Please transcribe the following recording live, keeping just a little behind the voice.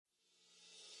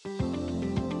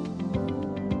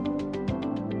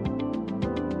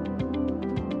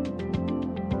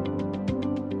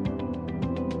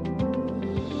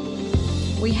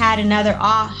we had another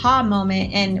aha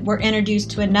moment and were introduced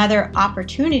to another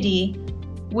opportunity,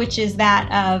 which is that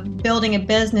of building a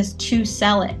business to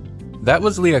sell it. That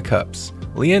was Leah Cups.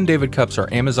 Leah and David Cups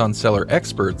are Amazon seller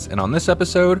experts, and on this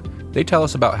episode, they tell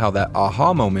us about how that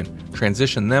aha moment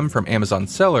transitioned them from Amazon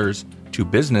sellers to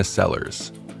business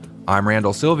sellers. I'm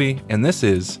Randall Sylvie, and this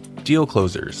is Deal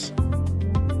Closers.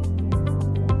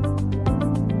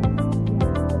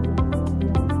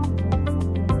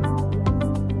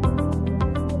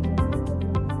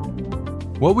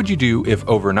 What would you do if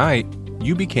overnight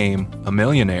you became a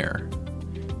millionaire?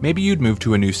 Maybe you'd move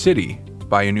to a new city,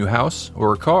 buy a new house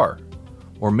or a car.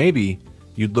 Or maybe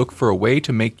you'd look for a way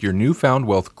to make your newfound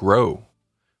wealth grow.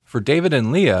 For David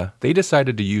and Leah, they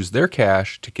decided to use their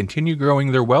cash to continue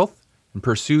growing their wealth and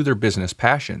pursue their business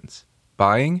passions,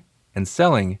 buying and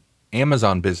selling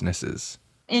Amazon businesses.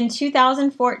 In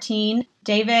 2014,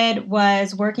 David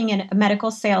was working in a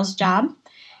medical sales job,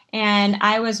 and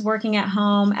I was working at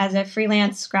home as a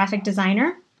freelance graphic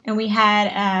designer. And we had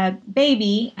a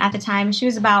baby at the time. She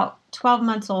was about 12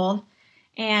 months old.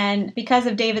 And because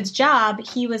of David's job,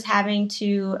 he was having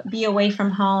to be away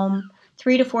from home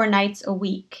 3 to 4 nights a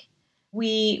week.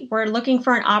 We were looking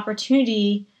for an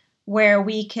opportunity where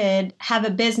we could have a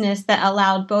business that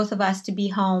allowed both of us to be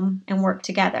home and work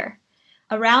together.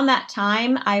 Around that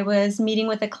time, I was meeting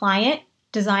with a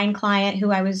design client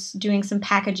who I was doing some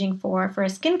packaging for a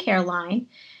skincare line.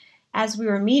 As we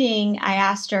were meeting, I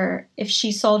asked her if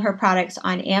she sold her products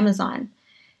on Amazon.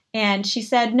 And she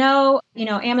said, no,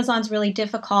 Amazon's really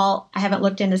difficult. I haven't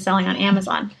looked into selling on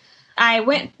Amazon. I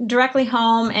went directly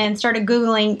home and started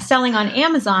Googling selling on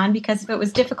Amazon because if it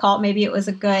was difficult, maybe it was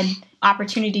a good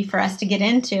opportunity for us to get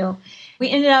into. We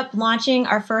ended up launching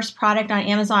our first product on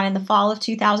Amazon in the fall of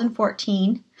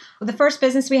 2014. The first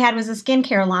business we had was a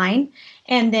skincare line.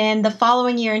 And then the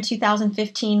following year in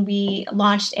 2015, we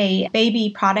launched a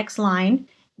baby products line.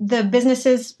 The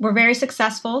businesses were very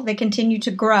successful. They continued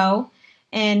to grow.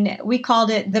 And we called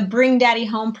it the Bring Daddy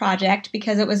Home Project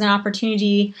because it was an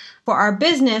opportunity for our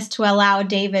business to allow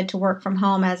David to work from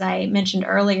home, as I mentioned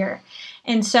earlier.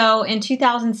 And so in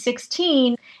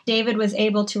 2016, David was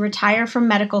able to retire from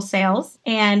medical sales,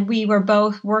 and we were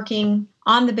both working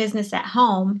on the business at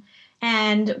home.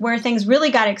 And where things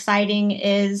really got exciting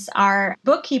is our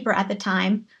bookkeeper at the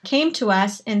time came to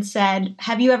us and said,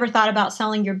 have you ever thought about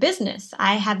selling your business?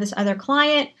 I have this other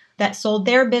client that sold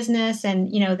their business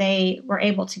and, they were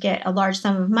able to get a large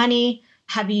sum of money.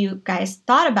 Have you guys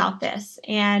thought about this?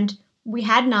 And we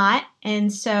had not.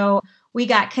 And so we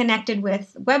got connected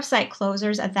with website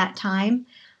closers at that time.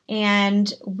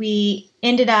 And we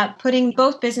ended up putting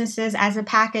both businesses as a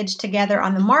package together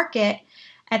on the market.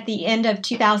 At the end of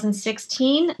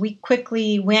 2016, we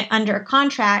quickly went under a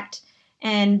contract.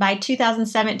 And by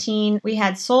 2017, we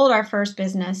had sold our first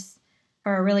business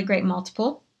for a really great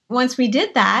multiple. Once we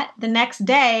did that, the next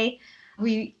day,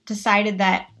 we decided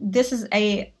that this is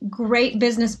a great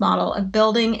business model of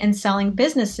building and selling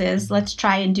businesses. Let's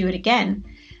try and do it again.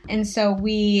 And so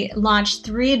we launched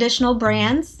 3 additional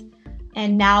brands,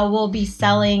 and now we'll be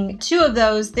selling 2 of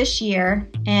those this year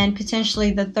and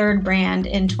potentially the 3rd brand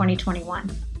in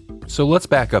 2021. So let's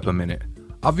back up a minute.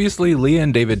 Obviously, Leah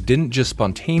and David didn't just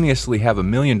spontaneously have $1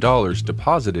 million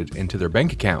deposited into their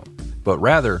bank account, but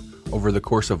rather over the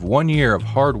course of 1 year of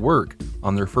hard work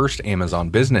on their first Amazon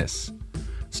business.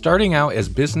 Starting out as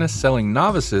business selling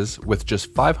novices with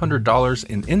just $500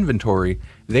 in inventory,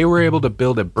 they were able to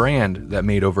build a brand that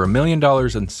made over $1 million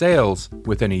in sales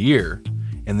within a year,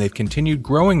 and they've continued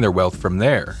growing their wealth from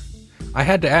there. I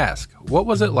had to ask, what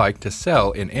was it like to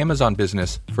sell an Amazon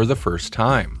business for the first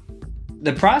time?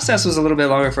 The process was a little bit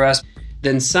longer for us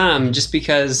than some, just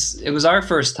because it was our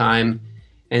first time,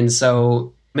 and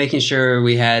so making sure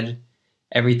we had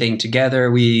everything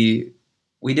together. We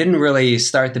didn't really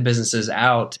start the businesses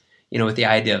out, with the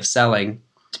idea of selling.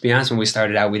 To be honest, when we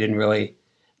started out, we didn't really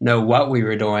know what we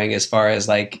were doing as far as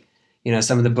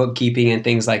some of the bookkeeping and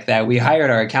things like that. We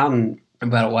hired our accountant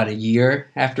about, a year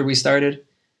after we started.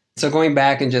 So going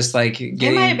back and just getting...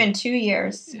 It might have been 2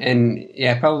 years. And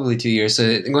yeah, probably 2 years.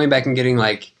 So going back and getting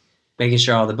making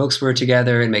sure all the books were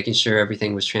together and making sure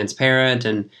everything was transparent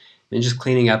and just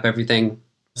cleaning up everything.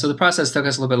 So the process took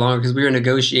us a little bit longer because we were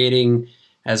negotiating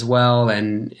as well,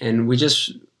 and we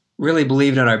just really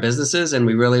believed in our businesses, and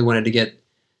we really wanted to get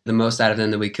the most out of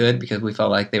them that we could because we felt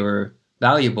like they were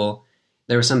valuable.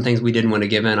 There were some things we didn't want to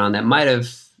give in on that might have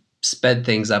sped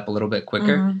things up a little bit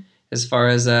quicker as far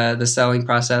as the selling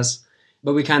process.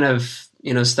 But we kind of,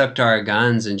 stuck to our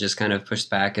guns and just kind of pushed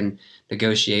back and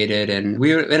negotiated, and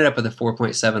we ended up with a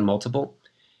 4.7 multiple,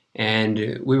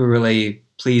 and we were really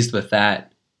pleased with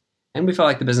that. And we felt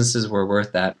like the businesses were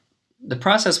worth that. The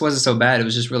process wasn't so bad. It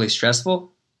was just really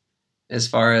stressful as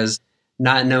far as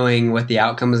not knowing what the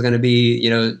outcome was going to be,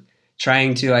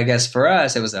 trying to, I guess for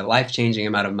us, it was a life-changing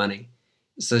amount of money.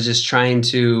 So just trying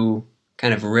to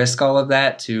kind of risk all of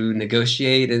that to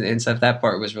negotiate and stuff, that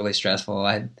part was really stressful.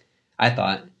 I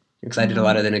thought, because I did a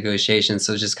lot of the negotiations.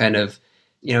 So just kind of,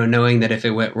 knowing that if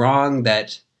it went wrong,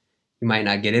 that you might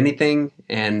not get anything.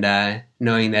 And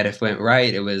knowing that if it went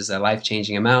right, it was a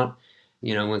life-changing amount,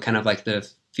 when kind of like the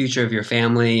future of your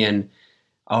family and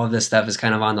all of this stuff is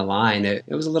kind of on the line. It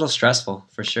was a little stressful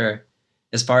for sure.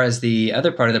 As far as the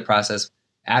other part of the process,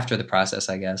 after the process,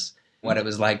 I guess, what it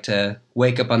was like to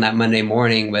wake up on that Monday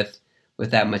morning with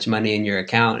that much money in your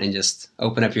account and just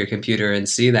open up your computer and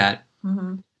see that.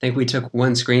 I think we took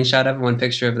one screenshot of it, one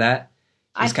picture of that.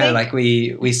 It's kind of like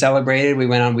we celebrated.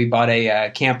 We bought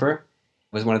a camper.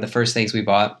 It was one of the first things we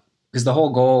bought, because the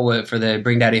whole goal for the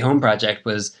Bring Daddy Home project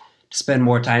was to spend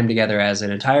more time together as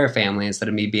an entire family instead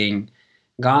of me being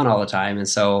gone all the time. And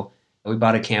so we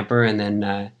bought a camper and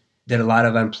then did a lot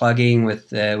of unplugging with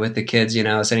the kids,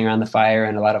 sitting around the fire,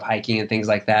 and a lot of hiking and things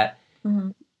like that.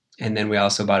 And then we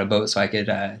also bought a boat so I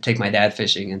could take my dad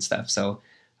fishing and stuff. So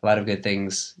a lot of good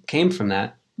things came from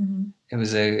that. It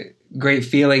was a great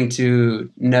feeling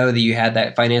to know that you had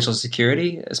that financial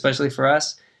security, especially for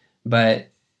us. But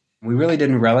we really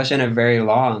didn't relish in it very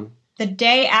long. The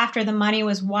day after the money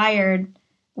was wired,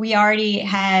 we already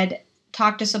had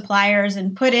talked to suppliers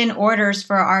and put in orders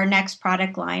for our next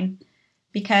product line.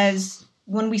 Because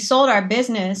when we sold our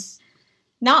business,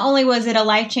 not only was it a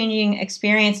life-changing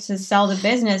experience to sell the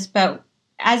business, but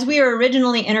as we were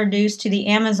originally introduced to the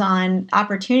Amazon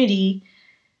opportunity,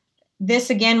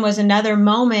 this again was another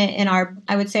moment in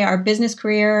our business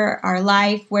career, our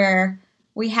life, where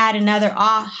we had another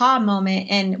aha moment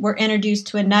and were introduced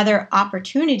to another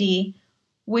opportunity,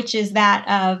 which is that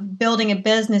of building a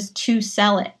business to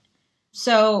sell it.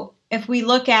 So if we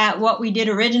look at what we did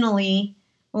originally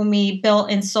when we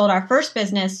built and sold our first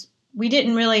business, we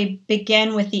didn't really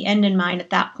begin with the end in mind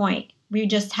at that point. We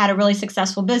just had a really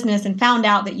successful business and found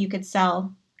out that you could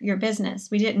sell your business.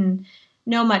 We didn't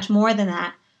know much more than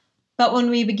that. But when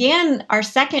we began our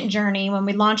second journey, when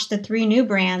we launched the 3 new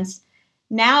brands,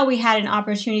 now we had an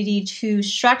opportunity to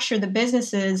structure the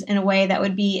businesses in a way that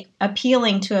would be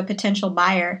appealing to a potential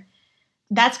buyer.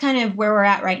 That's kind of where we're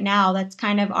at right now. That's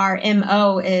kind of our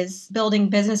MO, is building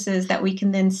businesses that we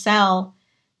can then sell,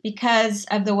 because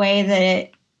of the way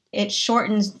that it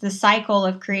shortens the cycle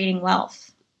of creating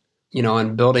wealth.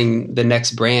 And building the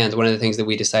next brands, one of the things that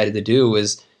we decided to do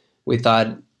was we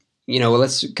thought,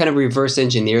 let's kind of reverse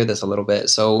engineer this a little bit.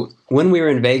 So when we were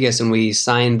in Vegas and we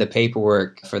signed the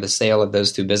paperwork for the sale of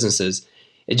those 2 businesses,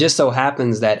 it just so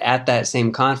happens that at that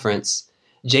same conference,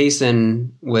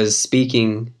 Jason was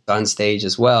speaking on stage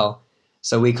as well.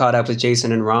 So we caught up with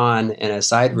Jason and Ron in a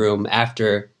side room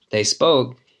after they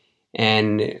spoke.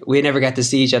 And we never got to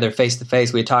see each other face to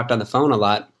face. We talked on the phone a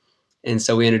lot. And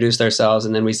so we introduced ourselves,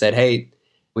 and then we said, hey,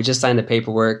 we just signed the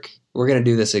paperwork. We're going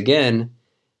to do this again.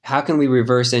 How can we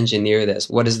reverse engineer this?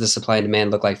 What does the supply and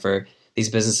demand look like for these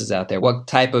businesses out there? What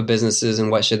type of businesses and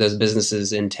what should those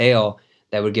businesses entail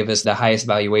that would give us the highest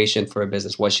valuation for a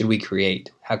business? What should we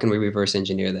create? How can we reverse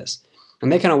engineer this?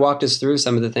 And they kind of walked us through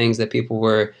some of the things that people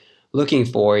were looking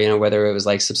for, whether it was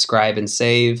like subscribe and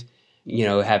save,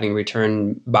 having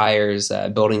return buyers,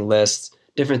 building lists,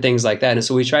 different things like that. And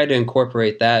so we tried to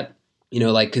incorporate that,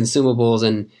 like consumables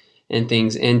and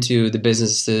things into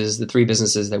the 3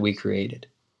 businesses that we created.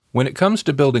 When it comes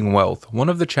to building wealth, one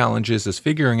of the challenges is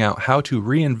figuring out how to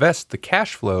reinvest the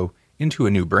cash flow into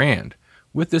a new brand.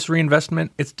 With this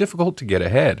reinvestment, it's difficult to get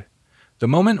ahead. The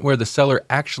moment where the seller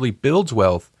actually builds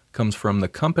wealth comes from the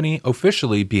company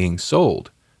officially being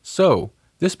sold. So,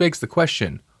 this begs the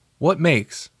question, what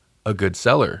makes a good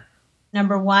seller?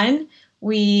 Number 1,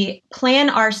 we plan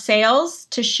our sales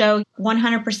to show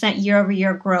 100%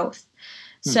 year-over-year growth.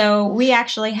 So we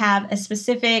actually have a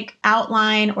specific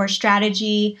outline or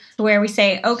strategy where we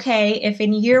say, okay, if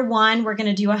in year 1 we're going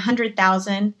to do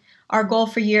 100,000, our goal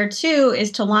for year 2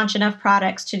 is to launch enough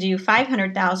products to do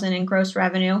 500,000 in gross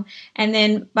revenue, and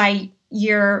then by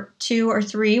year 2 or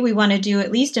 3 we want to do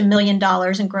at least $1 million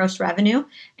in gross revenue,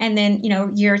 and then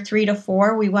year 3 to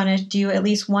 4 we want to do at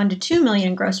least 1 to 2 million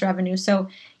in gross revenue. So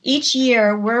each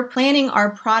year we're planning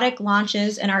our product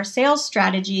launches and our sales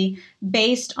strategy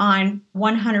based on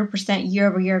 100%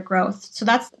 year-over-year growth. So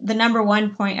that's the number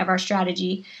 1 point of our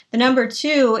strategy. The number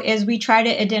 2 is we try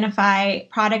to identify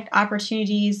product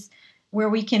opportunities where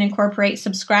we can incorporate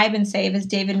subscribe and save, as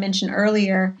David mentioned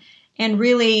earlier, and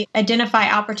really identify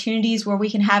opportunities where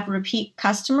we can have repeat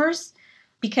customers.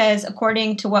 Because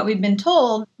according to what we've been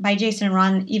told by Jason and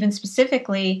Ron, even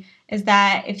specifically, is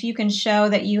that if you can show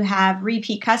that you have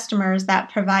repeat customers, that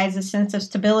provides a sense of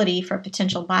stability for a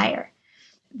potential buyer.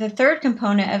 The third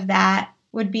component of that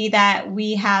would be that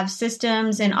we have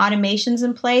systems and automations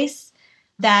in place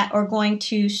that are going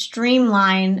to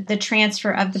streamline the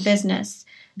transfer of the business.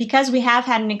 Because we have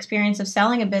had an experience of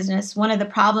selling a business, one of the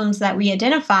problems that we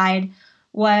identified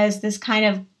was this kind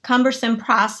of cumbersome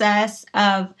process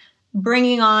of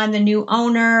bringing on the new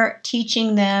owner,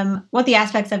 teaching them what the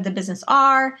aspects of the business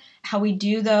are, how we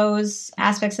do those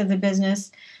aspects of the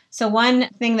business. So one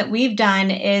thing that we've done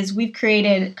is we've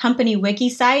created company wiki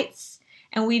sites,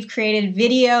 and we've created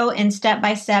video and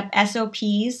step-by-step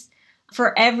SOPs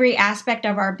for every aspect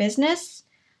of our business,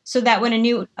 so that when a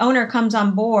new owner comes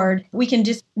on board, we can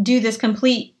just do this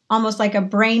complete, almost like a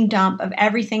brain dump of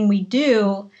everything we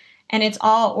do, and it's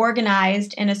all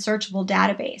organized in a searchable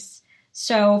database.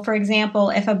 So, for example,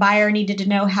 if a buyer needed to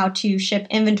know how to ship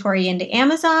inventory into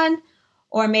Amazon,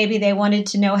 or maybe they wanted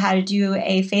to know how to do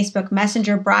a Facebook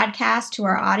Messenger broadcast to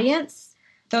our audience,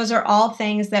 those are all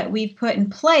things that we've put in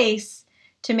place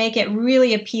to make it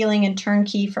really appealing and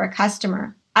turnkey for a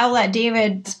customer. I'll let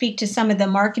David speak to some of the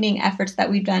marketing efforts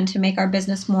that we've done to make our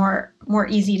business more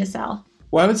easy to sell.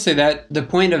 Well, I would say that the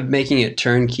point of making it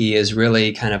turnkey is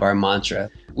really kind of our mantra.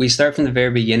 We start from the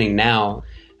very beginning now,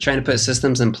 trying to put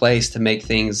systems in place to make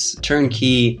things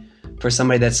turnkey for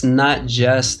somebody that's not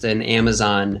just an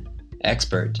Amazon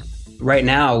expert. Right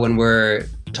now, when we're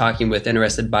talking with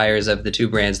interested buyers of the two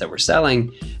brands that we're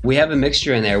selling, we have a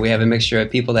mixture in there. We have a mixture of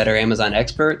people that are Amazon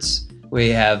experts. We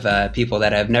have people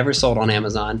that have never sold on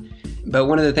Amazon. But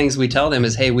one of the things we tell them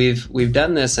is, hey, we've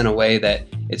done this in a way that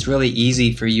it's really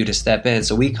easy for you to step in.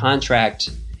 So we contract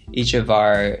each of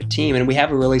our team, and we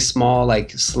have a really small,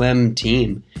 slim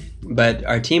team. But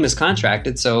our team is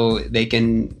contracted so they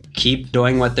can keep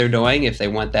doing what they're doing if they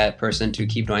want that person to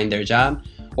keep doing their job,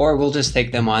 or we'll just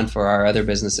take them on for our other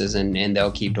businesses and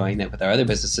they'll keep doing that with our other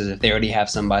businesses if they already have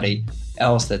somebody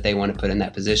else that they want to put in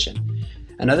that position.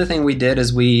 Another thing we did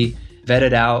is we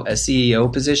vetted out a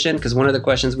CEO position, because one of the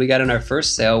questions we got in our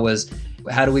first sale was,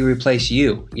 how do we replace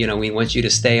you? We want you to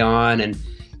stay on, and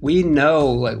we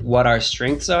know what our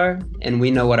strengths are and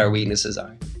we know what our weaknesses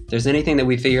are. If there's anything that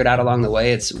we figured out along the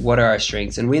way, it's what are our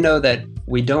strengths. And we know that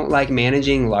we don't like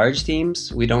managing large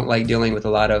teams. We don't like dealing with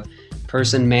a lot of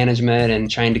person management and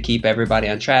trying to keep everybody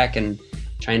on track and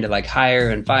trying to hire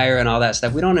and fire and all that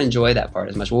stuff. We don't enjoy that part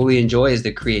as much. What we enjoy is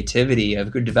the creativity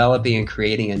of developing and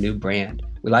creating a new brand.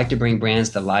 We like to bring brands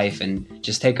to life and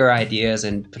just take our ideas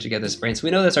and put together this brand. So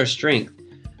we know that's our strength.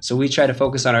 So we try to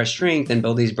focus on our strength and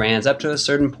build these brands up to a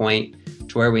certain point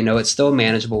to where we know it's still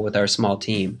manageable with our small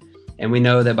team. And we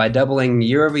know that by doubling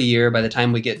year over year, by the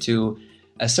time we get to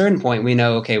a certain point, we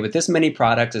know, okay, with this many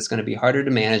products, it's going to be harder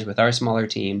to manage with our smaller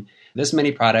team. This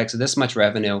many products, this much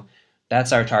revenue,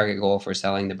 that's our target goal for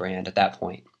selling the brand at that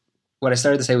point. What I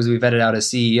started to say was we vetted out a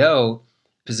CEO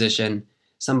position,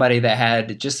 somebody that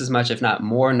had just as much, if not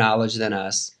more, knowledge than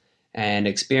us and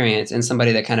experience, and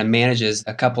somebody that kind of manages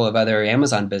a couple of other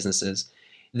Amazon businesses.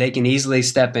 They can easily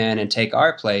step in and take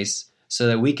our place so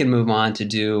that we can move on to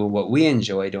do what we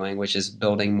enjoy doing, which is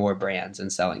building more brands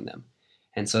and selling them.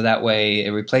 And so that way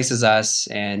it replaces us,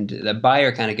 and the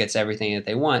buyer kind of gets everything that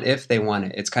they want if they want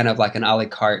it. It's kind of like an a la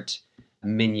carte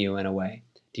menu in a way.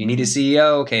 Do you need a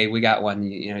CEO? Okay, we got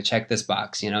one. Check this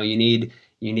box. You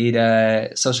need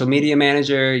a social media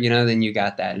manager. Then you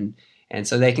got that. And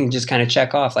so they can just kind of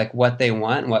check off what they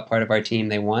want and what part of our team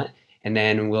they want, and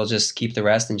then we'll just keep the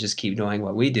rest and just keep doing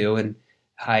what we do and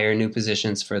hire new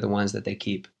positions for the ones that they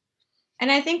keep.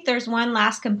 And I think there's one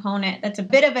last component that's a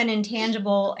bit of an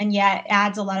intangible and yet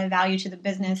adds a lot of value to the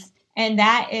business, and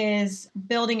that is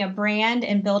building a brand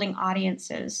and building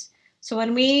audiences. So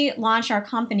when we launch our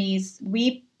companies,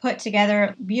 we put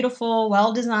together beautiful,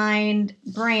 well-designed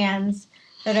brands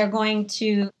that are going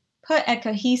to put a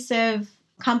cohesive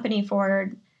company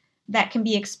forward that can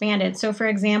be expanded. So for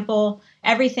example,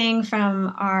 everything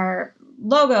from our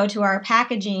logo to our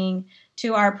packaging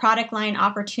to our product line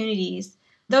opportunities,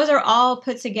 those are all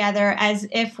put together as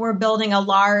if we're building a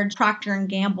large Procter &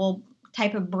 Gamble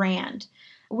type of brand.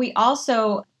 We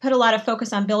also put a lot of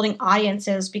focus on building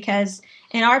audiences, because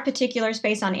in our particular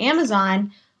space on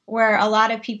Amazon, where a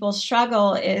lot of people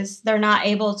struggle is they're not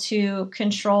able to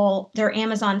control their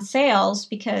Amazon sales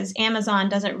because Amazon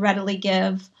doesn't readily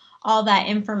give all that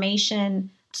information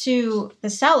to the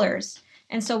sellers.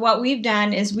 And so what we've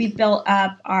done is we've built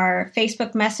up our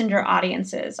Facebook Messenger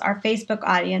audiences, our Facebook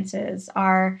audiences,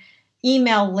 our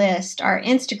email list, our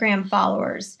Instagram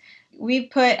followers.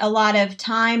 We've put a lot of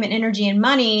time and energy and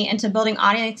money into building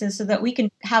audiences so that we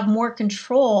can have more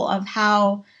control of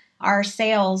how our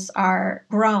sales are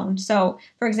grown. So,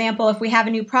 for example, if we have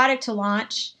a new product to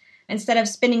launch, instead of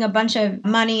spending a bunch of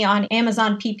money on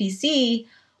Amazon PPC,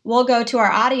 we'll go to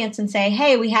our audience and say,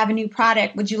 hey, we have a new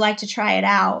product. Would you like to try it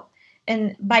out?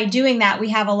 And by doing that, we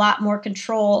have a lot more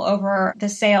control over the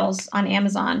sales on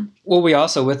Amazon. Well, we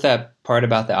also, with that part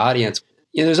about the audience,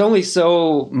 there's only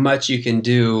so much you can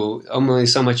do, only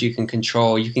so much you can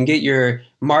control. You can get your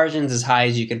margins as high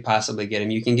as you can possibly get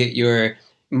them. You can get your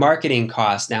marketing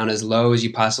costs down as low as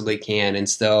you possibly can and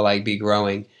still be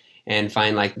growing and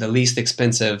find the least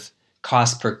expensive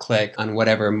cost per click on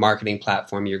whatever marketing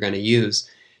platform you're going to use.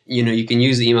 You can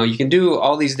use email. You can do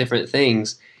all these different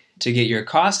things to get your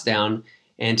costs down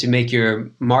and to make your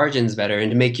margins better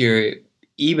and to make your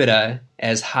EBITDA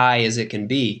as high as it can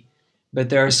be. But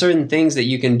there are certain things that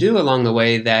you can do along the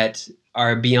way that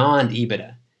are beyond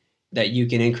EBITDA, that you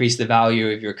can increase the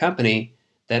value of your company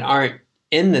that aren't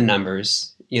in the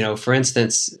numbers. For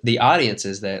instance, the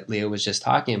audiences that Leah was just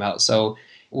talking about. So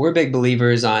we're big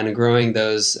believers on growing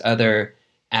those other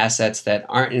assets that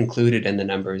aren't included in the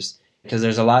numbers because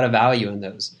there's a lot of value in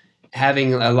those.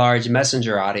 Having a large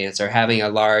messenger audience or having a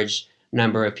large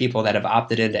number of people that have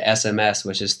opted into SMS,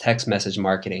 which is text message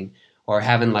marketing, or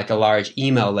having a large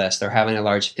email list or having a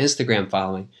large Instagram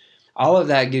following. All of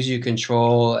that gives you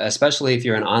control, especially if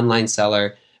you're an online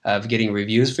seller, of getting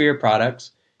reviews for your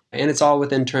products. And it's all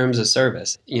within terms of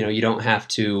service. You don't have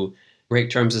to break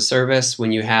terms of service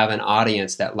when you have an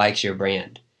audience that likes your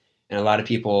brand. And a lot of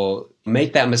people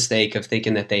make that mistake of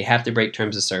thinking that they have to break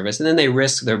terms of service, and then they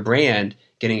risk their brand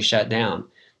getting shut down.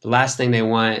 The last thing they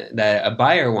want, that a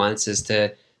buyer wants, is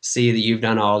to see that you've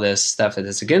done all this stuff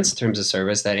that's against terms of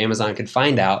service that Amazon could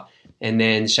find out and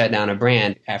then shut down a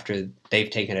brand after they've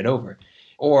taken it over.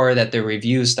 Or that their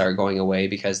reviews start going away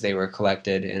because they were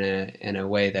collected in a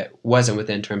way that wasn't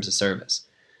within terms of service.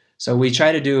 So we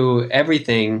try to do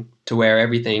everything to where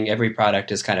every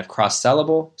product is kind of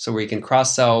cross-sellable. So we can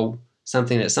cross-sell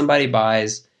something that somebody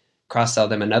buys, cross-sell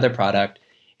them another product,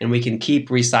 and we can keep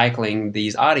recycling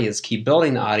these audience, keep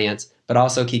building the audience, but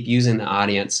also keep using the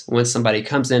audience. Once somebody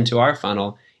comes into our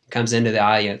funnel, comes into the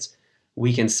audience,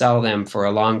 we can sell them for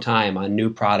a long time on new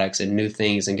products and new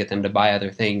things and get them to buy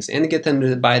other things and get them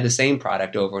to buy the same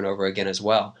product over and over again as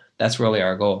well. That's really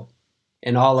our goal.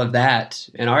 And all of that,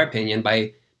 in our opinion,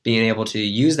 by being able to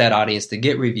use that audience to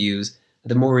get reviews,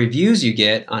 the more reviews you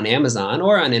get on Amazon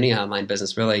or on any online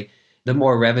business, really, the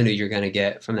more revenue you're going to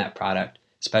get from that product,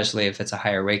 especially if it's a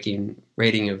higher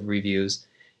rating of reviews.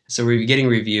 So we're getting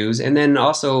reviews, and then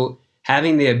also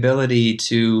having the ability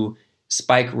to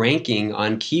spike ranking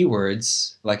on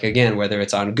keywords, again, whether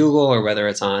it's on Google or whether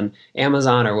it's on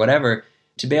Amazon or whatever,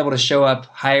 to be able to show up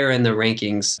higher in the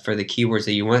rankings for the keywords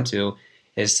that you want to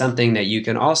is something that you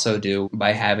can also do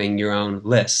by having your own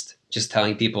list, just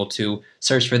telling people to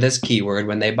search for this keyword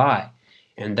when they buy.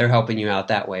 And they're helping you out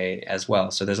that way as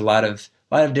well. So there's a lot of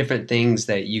different things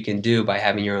that you can do by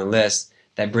having your own list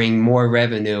that bring more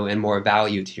revenue and more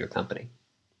value to your company.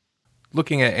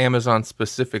 Looking at Amazon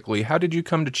specifically, how did you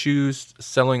come to choose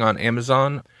selling on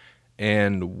Amazon?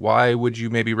 And why would you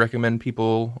maybe recommend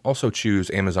people also choose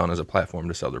Amazon as a platform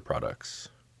to sell their products?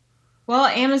 Well,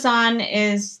 Amazon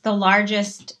is the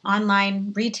largest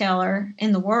online retailer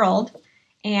in the world,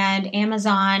 and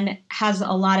Amazon has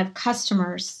a lot of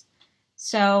customers.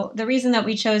 So the reason that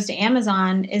we chose to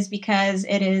Amazon is because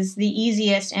it is the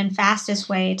easiest and fastest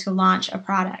way to launch a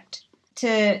product.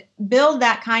 To build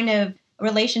that kind of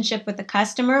relationship with the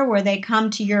customer where they come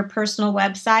to your personal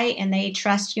website and they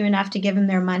trust you enough to give them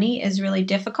their money is really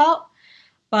difficult.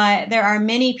 But there are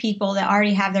many people that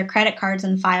already have their credit cards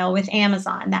in file with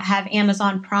Amazon, that have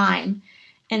Amazon Prime.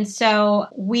 And so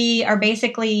we are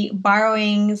basically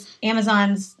borrowing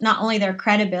Amazon's, not only their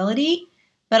credibility,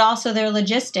 but also their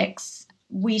logistics.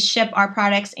 We ship our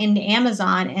products into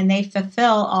Amazon and they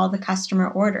fulfill all the customer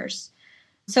orders.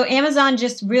 So Amazon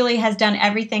just really has done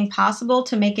everything possible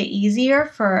to make it easier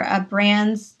for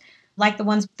brands like the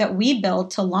ones that we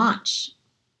build to launch.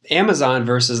 Amazon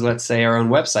versus, let's say, our own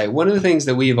website. One of the things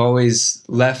that we've always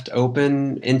left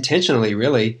open intentionally,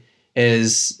 really,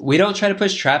 is we don't try to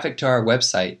push traffic to our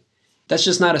website. That's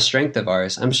just not a strength of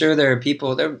ours. I'm sure there are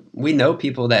people there. We know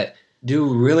people that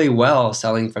do really well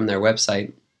selling from their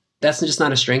website. That's just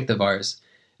not a strength of ours.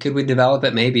 Could we develop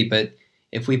it? Maybe, but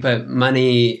if we put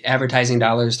money, advertising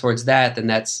dollars towards that, then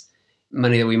that's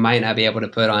money that we might not be able to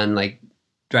put on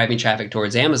driving traffic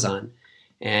towards Amazon.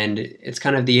 And it's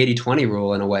kind of the 80-20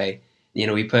 rule in a way.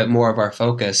 We put more of our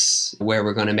focus where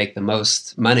we're going to make the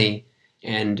most money.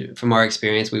 And from our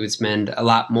experience, we would spend a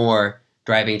lot more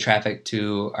driving traffic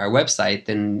to our website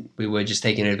than we would just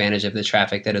taking advantage of the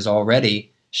traffic that is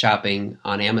already shopping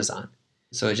on Amazon.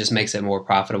 So it just makes it more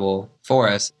profitable for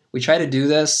us. We try to do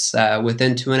this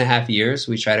within 2.5 years.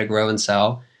 We try to grow and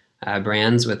sell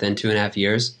brands within 2.5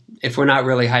 years. If we're not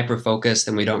really hyper-focused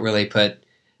and we don't really put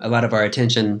a lot of our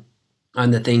attention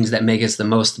on the things that make us the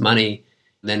most money,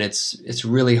 then it's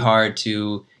really hard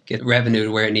to get revenue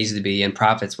to where it needs to be and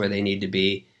profits where they need to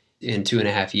be in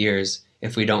 2.5 years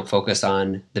if we don't focus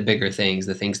on the bigger things,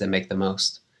 the things that make the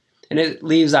most. And it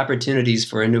leaves opportunities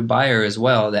for a new buyer as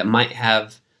well that might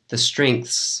have the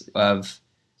strengths of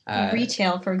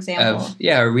retail, for example.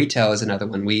 Retail is another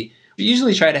one. We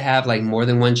usually try to have like more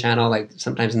than one channel, like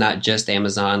sometimes not just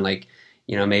Amazon, like,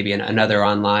 maybe another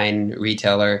online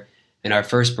retailer. In our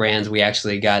first brands, we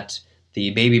actually got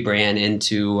the baby brand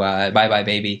into Bye Bye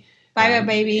Baby. Bye Bye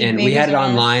Baby. And we had it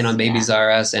online on Babies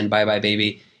R Us and Bye Bye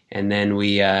Baby. And then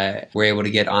we were able to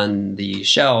get on the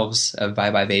shelves of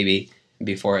Bye Bye Baby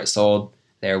before it sold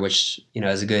there, which,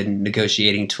 is a good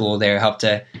negotiating tool there. Help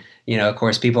to, of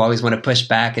course, people always want to push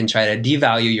back and try to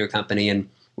devalue your company. And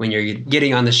when you're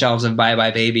getting on the shelves of Bye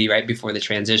Bye Baby right before the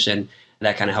transition,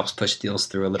 that kind of helps push deals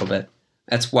through a little bit.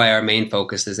 That's why our main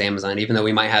focus is Amazon, even though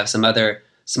we might have some other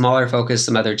smaller focus,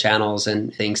 some other channels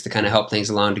and things to kind of help things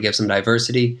along to give some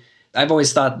diversity. I've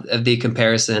always thought of the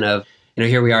comparison of,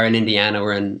 here we are in Indiana,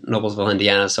 we're in Noblesville,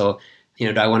 Indiana. So,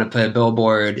 do I want to put a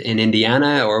billboard in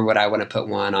Indiana or would I want to put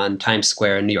one on Times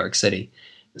Square in New York City?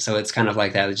 So it's kind of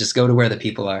like that. Just go to where the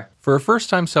people are. For a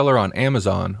first-time seller on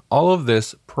Amazon, all of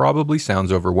this probably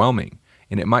sounds overwhelming,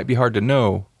 and it might be hard to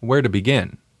know where to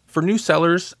begin. For new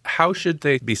sellers, how should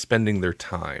they be spending their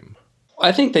time?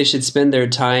 I think they should spend their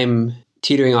time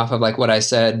teetering off of like what I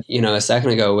said, a second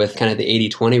ago with kind of the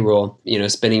 80-20 rule,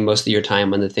 spending most of your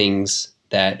time on the things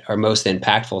that are most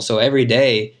impactful. So every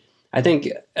day, I think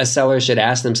a seller should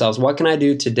ask themselves, what can I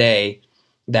do today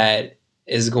that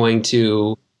is going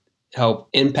to help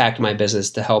impact my business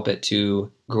to help it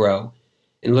to grow?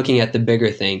 And looking at the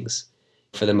bigger things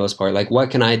for the most part, like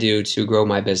what can I do to grow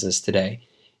my business today?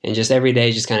 And just every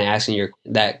day, just kind of asking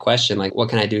that question, like what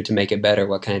can I do to make it better?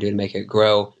 What can I do to make it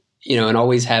grow? And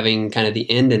always having kind of the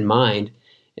end in mind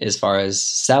as far as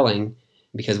selling,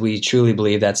 because we truly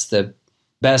believe that's the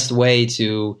best way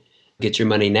to get your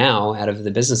money now out of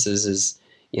the businesses is,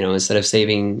 instead of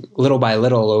saving little by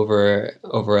little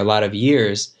over a lot of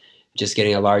years, just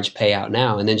getting a large payout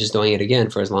now and then just doing it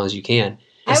again for as long as you can.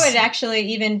 I would actually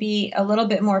even be a little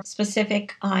bit more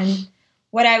specific on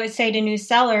what I would say to new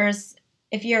sellers.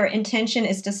 If your intention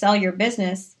is to sell your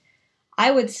business,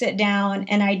 I would sit down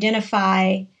and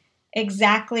identify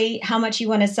exactly how much you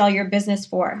want to sell your business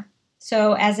for.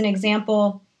 So as an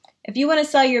example, if you want to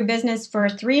sell your business for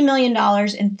 $3 million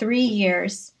in 3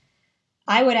 years,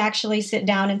 I would actually sit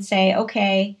down and say,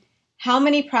 okay, how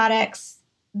many products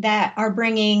that are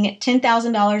bringing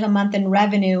 $10,000 a month in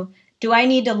revenue do I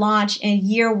need to launch in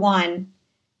year one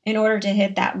in order to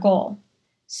hit that goal?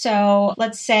 So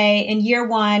let's say in year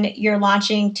one, you're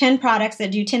launching 10 products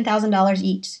that do $10,000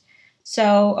 each.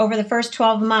 So over the first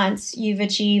 12 months, you've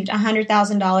achieved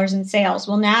 $100,000 in sales.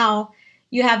 Well, now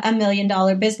you have $1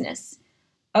 million business.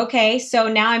 Okay, so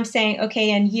now I'm saying, okay,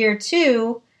 in year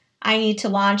two, I need to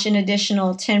launch an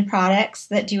additional 10 products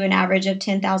that do an average of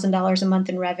 $10,000 a month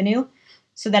in revenue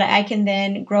so that I can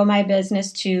then grow my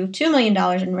business to $2 million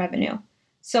in revenue.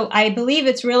 So I believe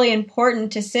it's really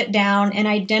important to sit down and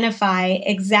identify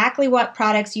exactly what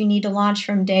products you need to launch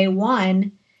from day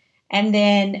one. And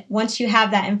then once you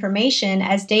have that information,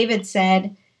 as David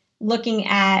said, looking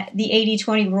at the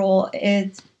 80-20 rule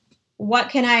is what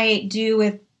can I do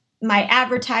with my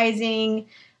advertising,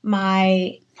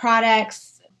 my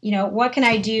products, what can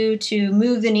I do to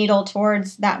move the needle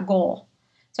towards that goal?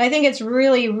 So I think it's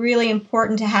really, really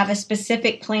important to have a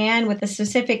specific plan with a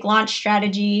specific launch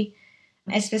strategy,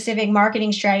 a specific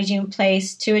marketing strategy in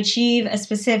place to achieve a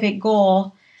specific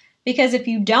goal. Because if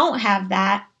you don't have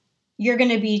that, you're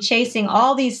going to be chasing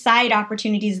all these side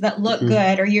opportunities that look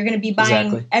good, or you're going to be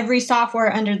buying every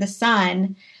software under the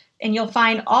sun. And you'll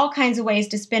find all kinds of ways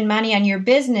to spend money on your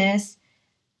business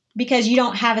because you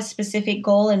don't have a specific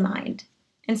goal in mind.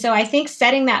 And so I think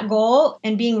setting that goal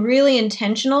and being really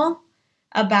intentional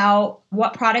about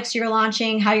what products you're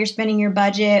launching, how you're spending your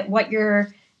budget, what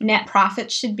your net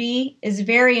profit should be is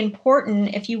very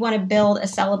important if you want to build a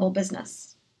sellable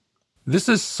business. This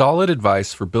is solid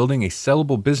advice for building a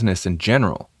sellable business in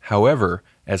general. However,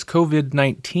 as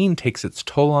COVID-19 takes its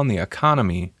toll on the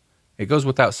economy, it goes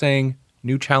without saying,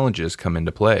 new challenges come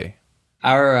into play.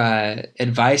 Our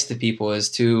advice to people is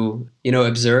to,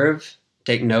 observe,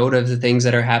 take note of the things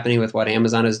that are happening with what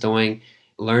Amazon is doing,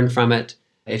 learn from it.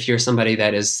 If you're somebody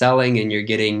that is selling and you're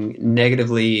getting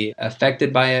negatively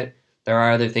affected by it, There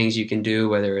are other things you can do,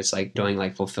 whether it's like doing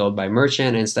like fulfilled by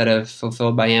merchant instead of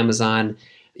fulfilled by Amazon.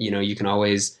 You can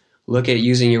always look at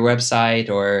using your website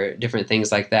or different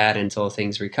things like that until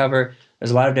things recover. There's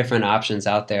a lot of different options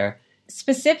out there.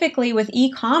 Specifically with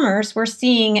e-commerce, we're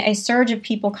seeing a surge of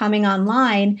people coming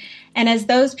online. And as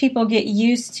those people get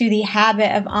used to the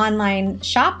habit of online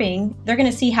shopping, they're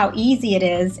going to see how easy it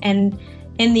is. And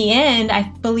in the end, I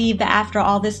believe that after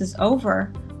all this is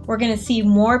over, we're going to see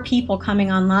more people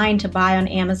coming online to buy on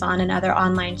Amazon and other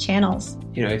online channels.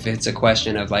 If it's a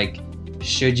question of like,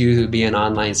 should you be an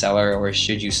online seller or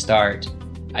should you start?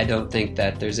 I don't think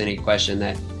that there's any question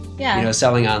that,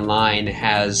 selling online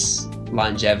has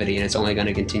longevity and it's only going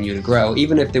to continue to grow,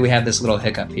 even if we have this little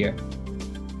hiccup here.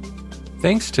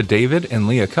 Thanks to David and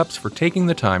Leah Cups for taking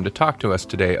the time to talk to us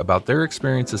today about their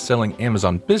experiences selling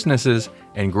Amazon businesses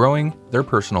and growing their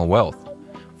personal wealth.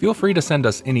 Feel free to send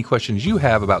us any questions you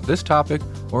have about this topic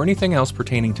or anything else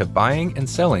pertaining to buying and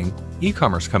selling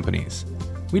e-commerce companies.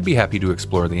 We'd be happy to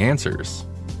explore the answers.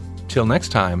 Till next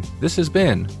time, this has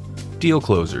been Deal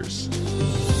Closers.